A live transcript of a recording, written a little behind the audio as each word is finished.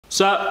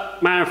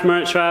Sup, Matt from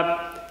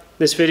Urchfab.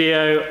 This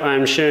video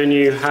I'm showing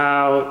you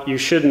how you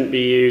shouldn't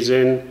be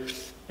using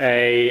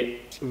a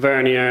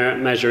vernier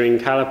measuring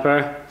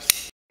caliper.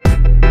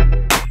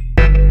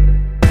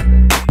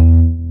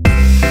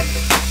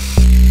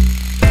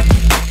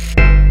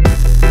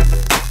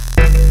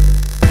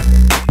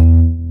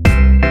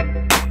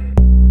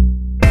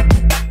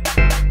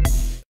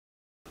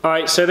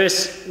 Alright, so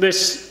this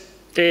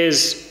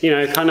is,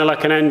 kind of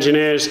like an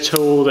engineer's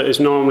tool that is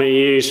normally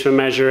used for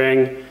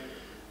measuring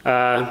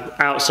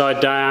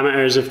outside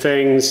diameters of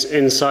things,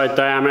 inside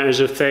diameters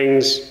of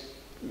things.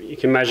 You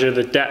can measure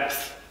the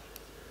depth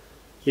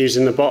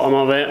using the bottom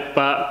of it,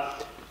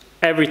 but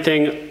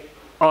everything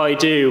I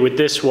do with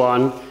this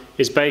one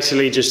is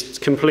basically just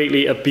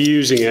completely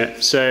abusing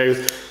it.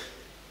 So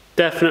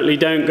definitely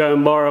don't go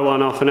and borrow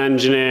one off an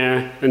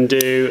engineer and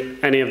do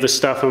any of the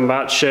stuff I'm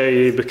about to show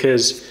you,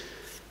 because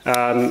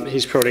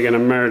he's probably going to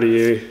murder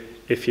you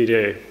if you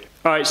do.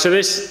 Alright, so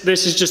this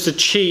is just a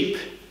cheap,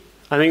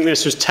 I think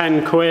this was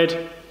 10 quid.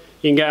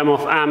 You can get them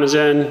off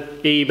Amazon,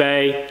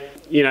 eBay.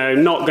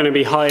 Not going to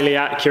be highly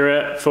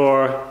accurate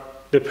for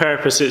the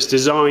purpose it's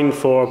designed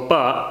for,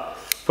 but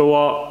for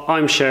what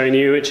I'm showing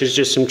you, which is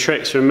just some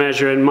tricks for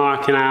measuring,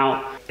 marking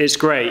out, it's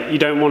great. You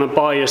don't want to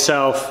buy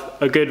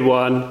yourself a good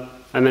one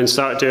and then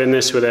start doing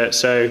this with it.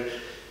 So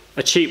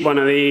a cheap one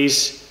of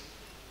these,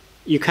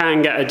 you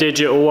can get a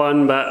digital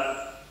one,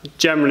 but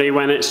generally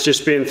when it's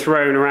just being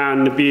thrown around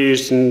and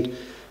abused and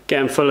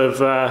getting full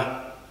of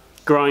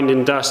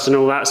grinding dust and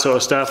all that sort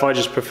of stuff, I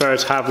just prefer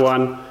to have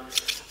one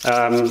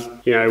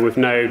with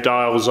no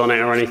dials on it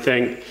or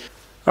anything.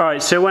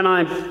 Alright, so when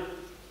I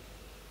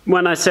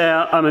say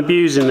I'm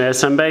abusing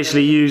this, I'm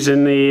basically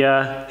using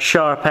the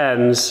sharp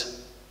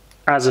ends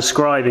as a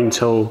scribing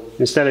tool.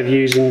 Instead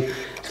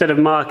of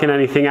marking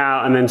anything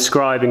out and then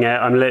scribing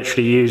it, I'm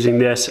literally using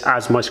this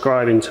as my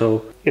scribing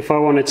tool. If I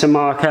wanted to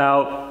mark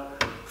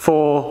out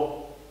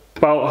 4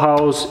 bolt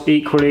holes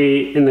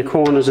equally in the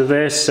corners of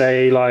this,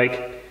 say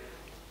like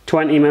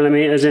 20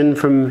 millimeters in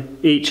from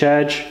each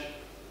edge,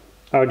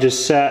 I'll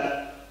just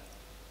set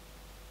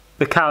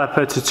the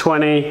caliper to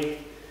 20,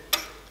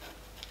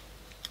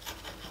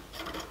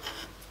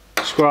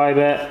 scribe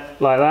it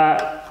like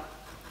that.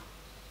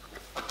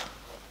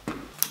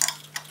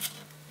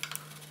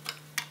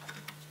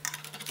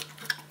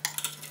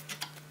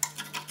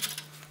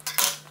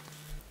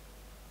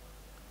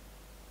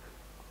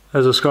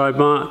 There's a scribe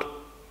mark.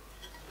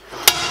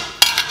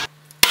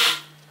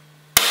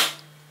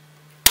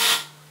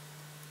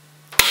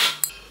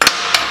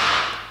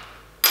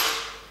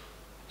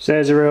 So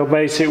there's a real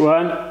basic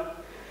one.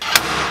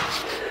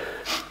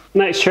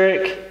 Next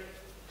trick,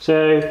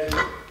 so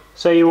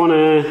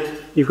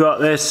you've got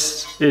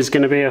this is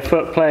going to be a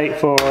foot plate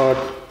for, I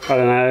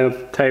don't know,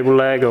 table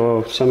leg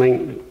or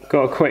something.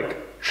 Got a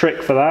quick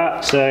trick for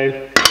that.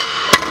 So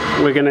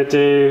we're going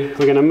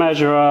to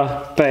measure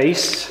our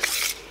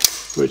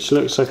base, which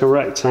looks like a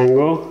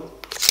rectangle.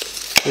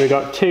 We've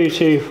got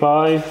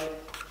 225.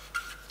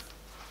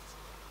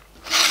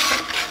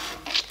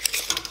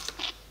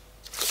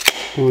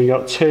 And we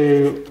got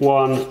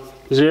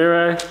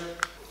 210,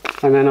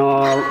 and then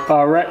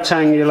our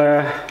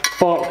rectangular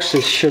box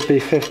should be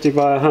 50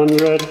 by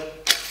 100.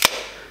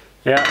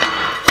 Yeah.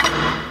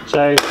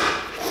 So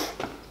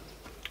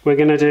we're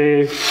going to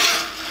do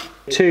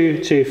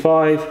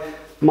 225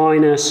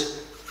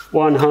 minus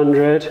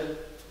 100, and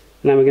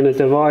then we're going to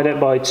divide it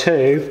by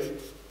 2,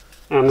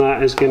 and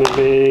that is going to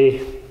be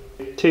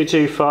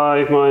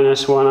 225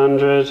 minus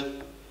 100.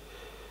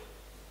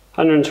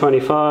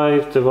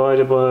 125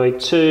 divided by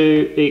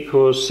 2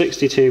 equals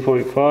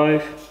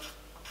 62.5.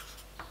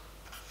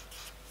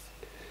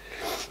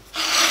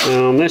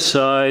 And on this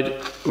side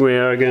we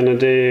are going to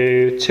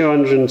do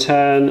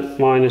 210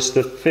 minus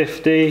the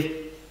 50,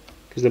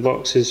 because the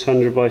box is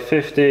 100 by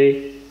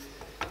 50.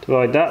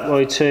 Divide that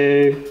by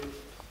 2.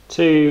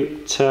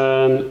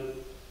 210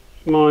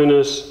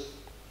 minus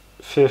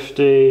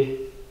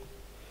 50.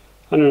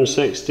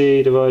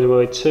 160 divided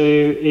by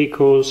 2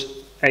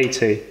 equals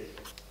 80.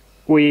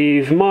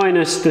 We've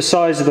minused the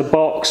size of the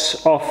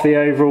box off the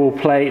overall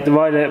plate,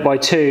 divided it by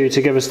 2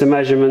 to give us the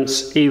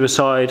measurements either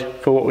side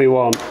for what we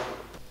want.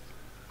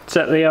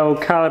 Set the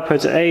old caliper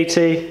to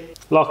 80,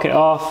 lock it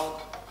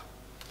off.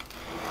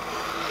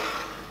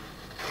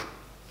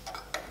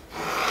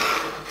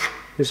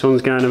 This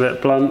one's going a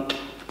bit blunt.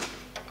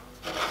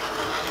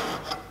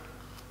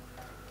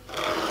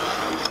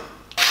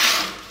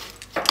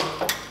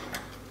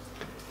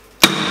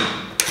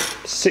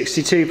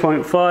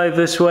 .62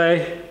 this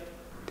way.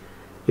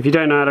 If you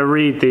don't know how to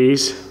read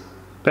these,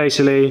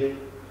 basically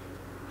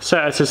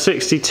set it to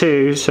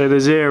 62, so the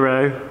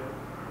 0,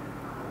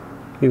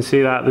 you can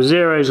see that the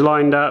 0 is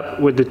lined up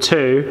with the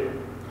 2,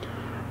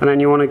 and then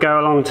you want to go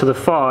along to the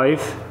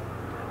 5,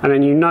 and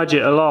then you nudge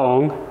it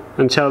along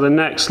until the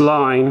next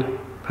line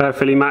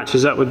perfectly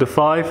matches up with the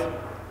 5.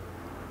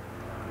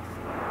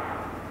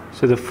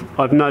 So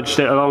I've nudged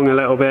it along a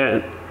little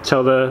bit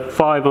until the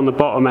 5 on the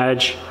bottom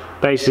edge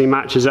basically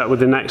matches up with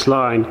the next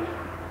line.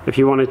 If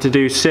you wanted to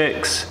do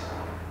 6,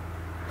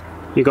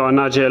 you've got to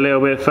nudge it a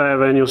little bit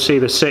further and you'll see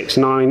the 6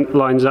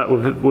 lines up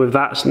with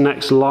that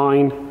next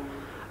line,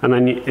 and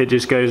then it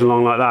just goes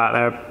along like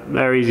that.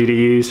 They're easy to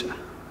use.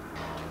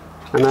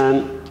 And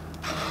then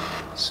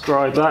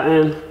scribe that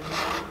in.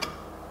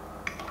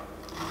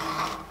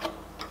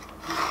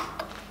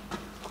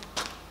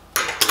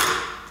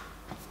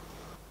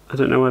 I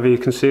don't know whether you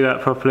can see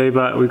that properly,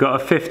 but we've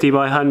got a 50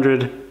 by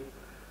 100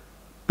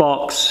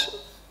 box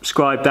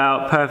scribed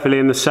out perfectly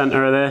in the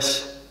center of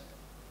this.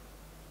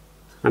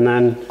 And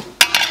then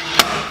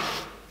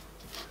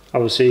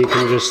obviously you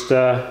can just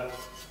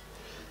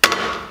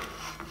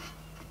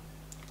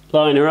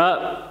line her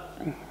up,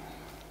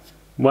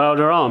 weld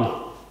her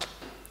on.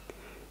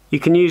 You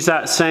can use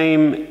that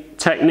same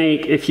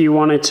technique if you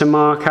wanted to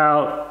mark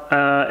out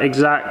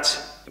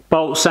exact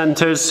bolt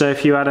centers. So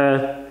if you had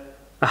a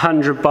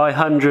 100 by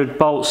 100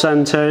 bolt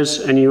centers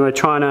and you were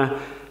trying to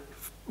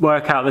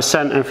work out the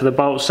center for the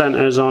bolt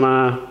centers on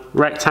a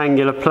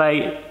rectangular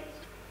plate,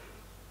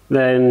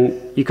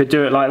 then you could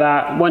do it like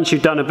that. Once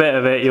you've done a bit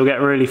of it, you'll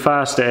get really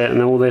fast at it,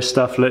 and all this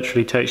stuff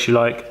literally takes you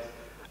like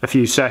a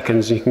few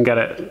seconds and you can get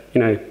it, you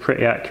know,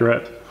 pretty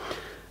accurate.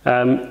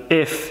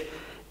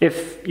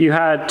 If you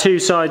had two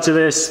sides of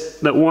this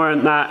that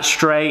weren't that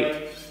straight,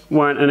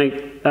 weren't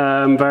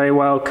very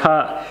well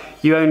cut,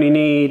 you only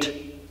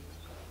need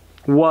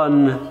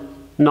one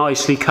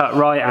nicely cut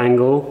right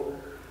angle,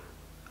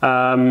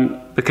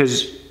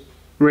 because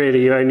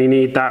really you only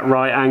need that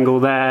right angle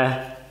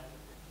there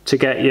to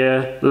get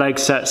your leg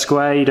set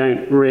square. You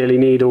don't really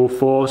need all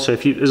four. So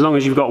as long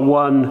as you've got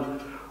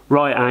one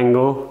right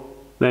angle,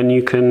 then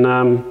you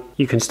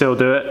can still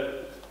do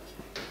it.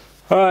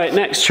 All right,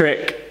 next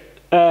trick.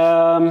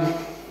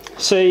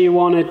 Say you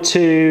wanted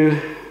to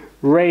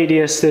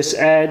radius this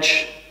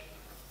edge.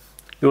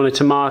 You wanted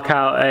to mark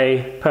out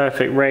a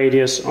perfect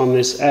radius on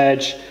this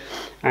edge,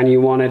 and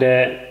you wanted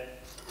it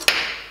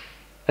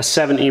a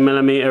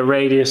 70mm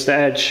radius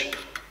edge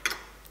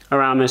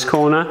around this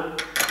corner.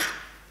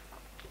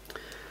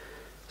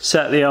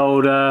 Set the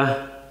old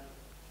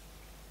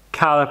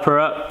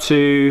caliper up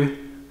to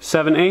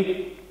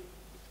 70.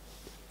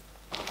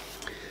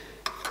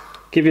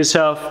 Give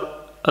yourself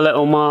a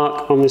little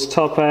mark on this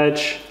top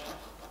edge,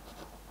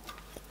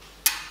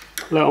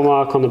 a little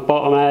mark on the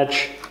bottom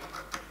edge.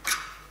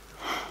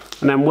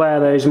 And then where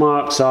those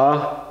marks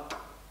are,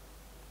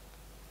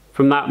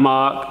 from that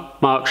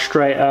mark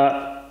straight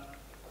up,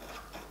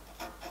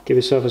 give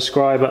yourself a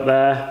scribe up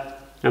there,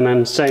 and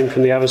then same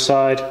from the other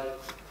side.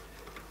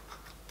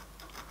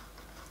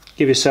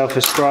 Give yourself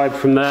a scribe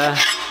from there.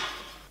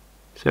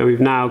 So we've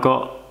now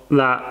got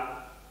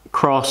that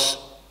cross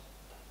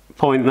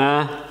point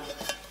there.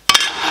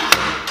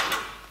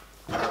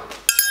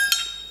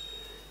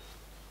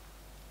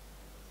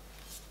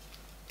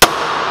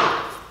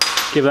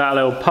 Give that a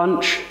little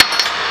punch.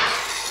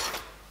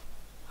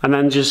 And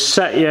then just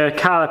set your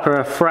caliper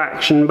a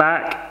fraction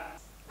back.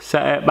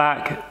 Set it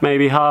back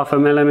maybe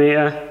 1/2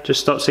 millimeter,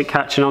 just stops it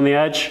catching on the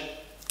edge.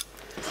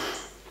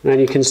 And then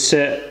you can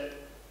sit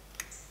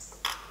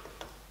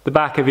the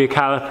back of your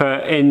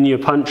caliper in your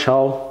punch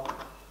hole,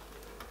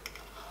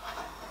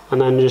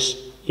 and then just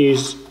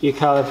use your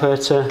caliper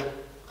to...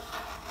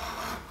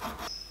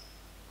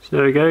 So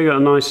there we go, you got a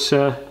nice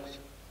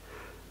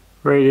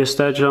radius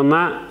edge on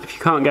that. If you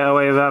can't get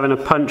away with having a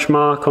punch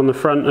mark on the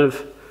front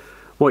of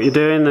what you're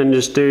doing, then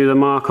just do the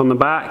mark on the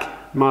back,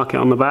 mark it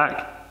on the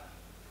back.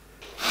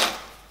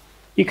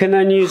 You can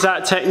then use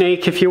that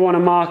technique if you want to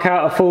mark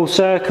out a full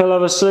circle.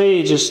 Obviously,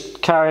 you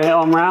just carry it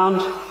on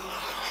round.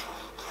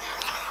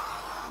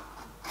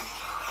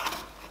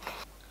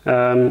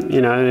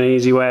 You know, an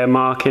easy way of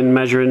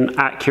measuring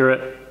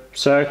accurate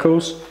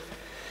circles.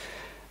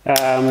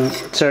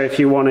 So if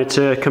you wanted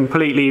to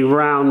completely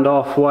round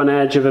off one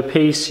edge of a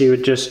piece, you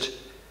would just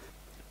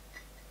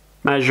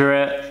measure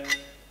it.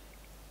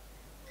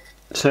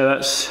 So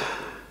that's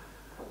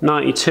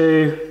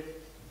 92.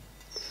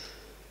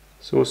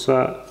 So what's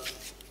that?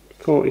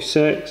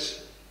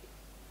 46.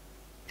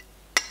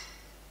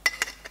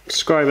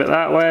 Scribe it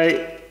that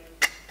way.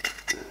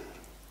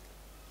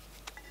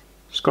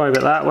 Scribe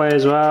it that way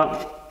as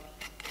well.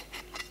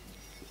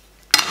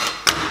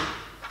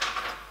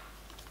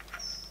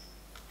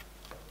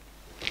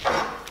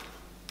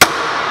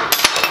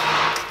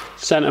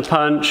 Center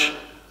punch,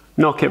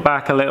 knock it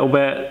back a little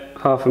bit,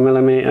 1/2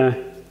 millimeter,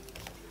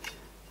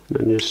 and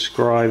then just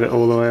scribe it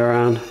all the way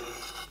around.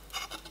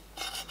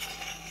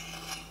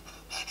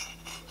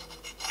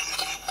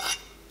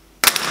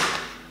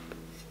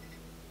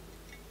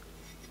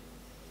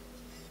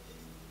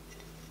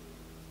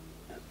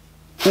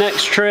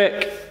 Next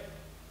trick,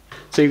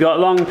 so you've got a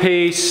long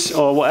piece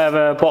or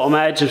whatever, bottom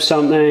edge of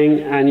something,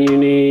 and you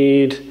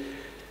need,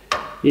 I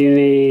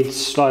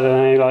don't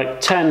know,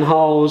 like 10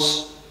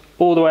 holes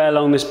all the way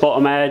along this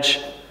bottom edge,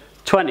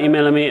 20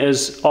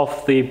 millimeters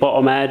off the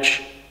bottom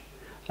edge,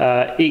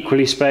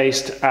 equally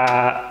spaced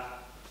at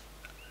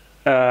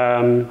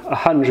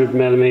 100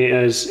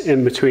 millimeters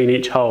in between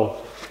each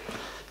hole.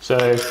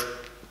 So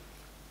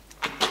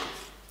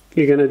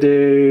you're going to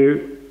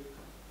do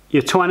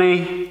your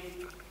 20,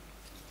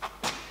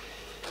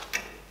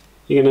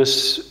 You're going to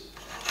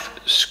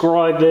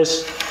scribe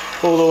this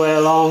all the way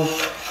along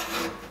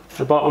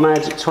the bottom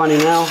edge at 20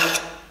 mil.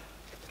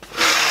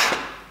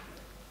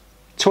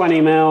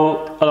 20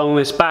 mil along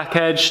this back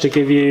edge to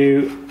give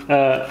you,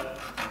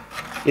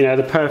 you know,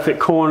 the perfect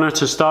corner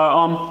to start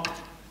on.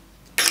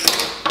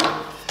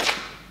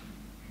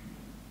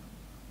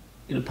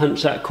 Going to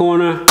punch that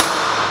corner.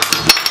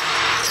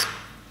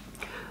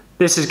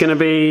 This is going to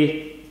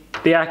be,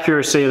 the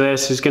accuracy of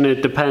this is going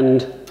to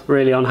depend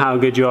really on how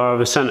good you are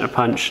with a center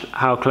punch,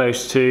 how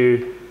close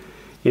to,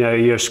 you know,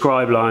 your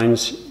scribe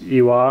lines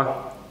you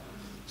are.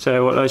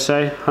 So what did I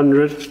say,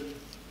 100?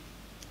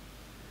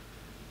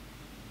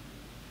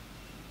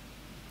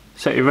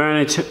 Set your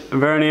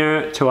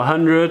vernier to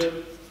 100.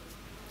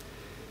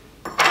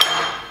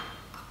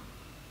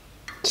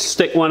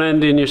 Stick one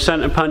end in your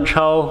center punch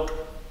hole.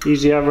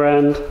 Use the other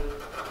end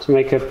to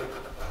make a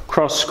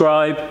cross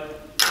scribe.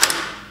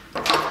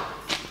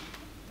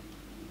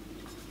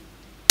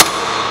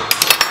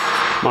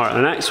 Mark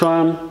the next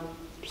one.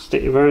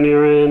 Stick your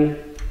vernier in.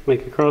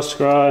 Make a cross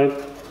scribe.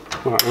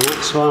 Mark the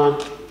next one.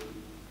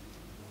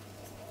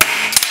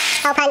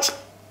 Hole punch.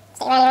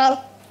 Stick your vernier in.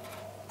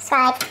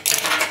 Scribe.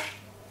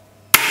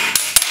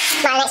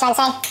 Mark the next one,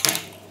 so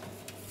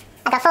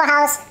I've got 4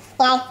 holes,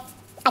 you know,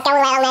 I go all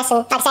the way along this, and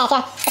like I say,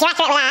 if you're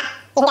accurate with that,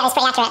 you can get this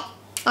pretty accurate.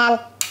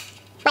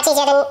 Much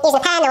easier than using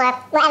a pen or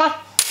whatever.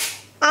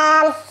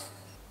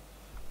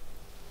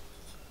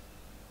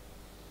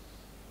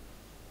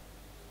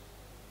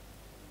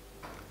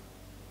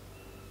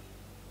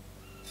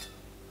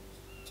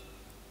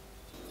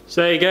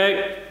 So there you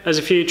go, there's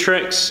a few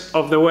tricks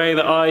of the way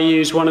that I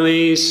use one of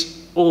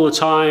these all the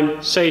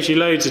time, saves you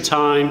loads of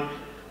time.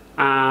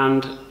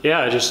 And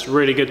yeah, just a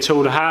really good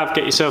tool to have.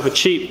 Get yourself a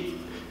cheap,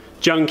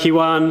 junky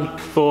one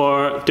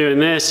for doing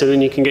this, and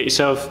then you can get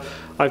yourself,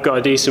 I've got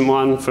a decent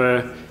one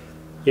for,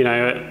 you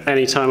know,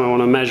 any time I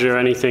want to measure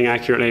anything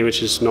accurately,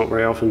 which is not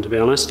very often, to be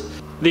honest.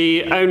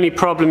 The only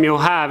problem you'll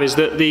have is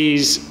that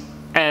these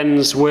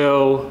ends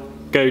will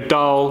go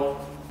dull.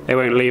 They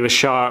won't leave a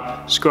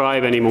sharp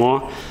scribe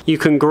anymore. You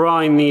can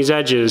grind these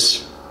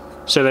edges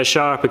so they're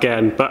sharp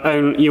again, but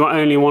you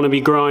only want to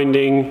be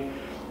grinding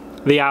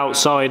the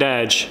outside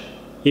edge.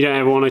 You don't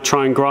ever want to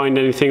try and grind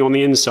anything on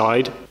the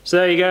inside. So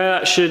there you go,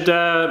 that should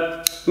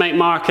make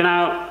marking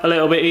out a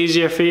little bit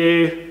easier for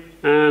you.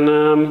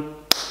 And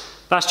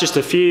that's just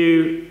a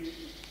few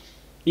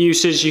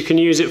uses you can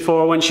use it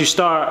for. Once you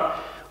start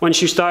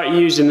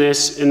using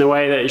this in the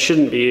way that it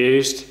shouldn't be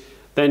used,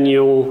 then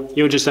you'll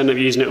just end up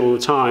using it all the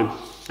time.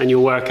 And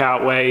you'll work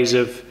out ways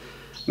of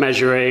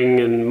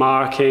measuring and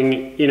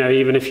marking, you know,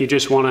 even if you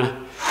just want to,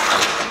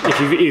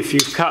 if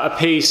you've cut a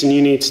piece and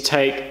you need to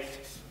take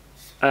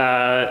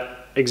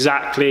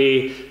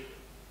exactly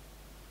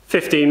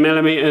 15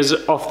 millimeters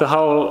off the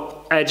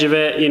whole edge of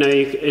it, you know,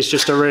 it's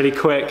just a really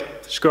quick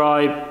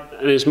scribe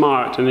and it's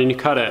marked, and then you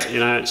cut it. You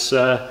know, it's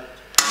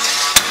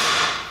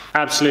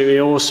absolutely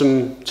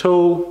awesome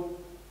tool.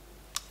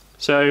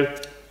 So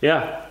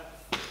yeah,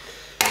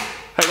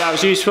 hope that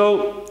was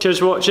useful. Cheers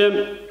for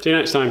watching. See you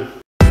next time.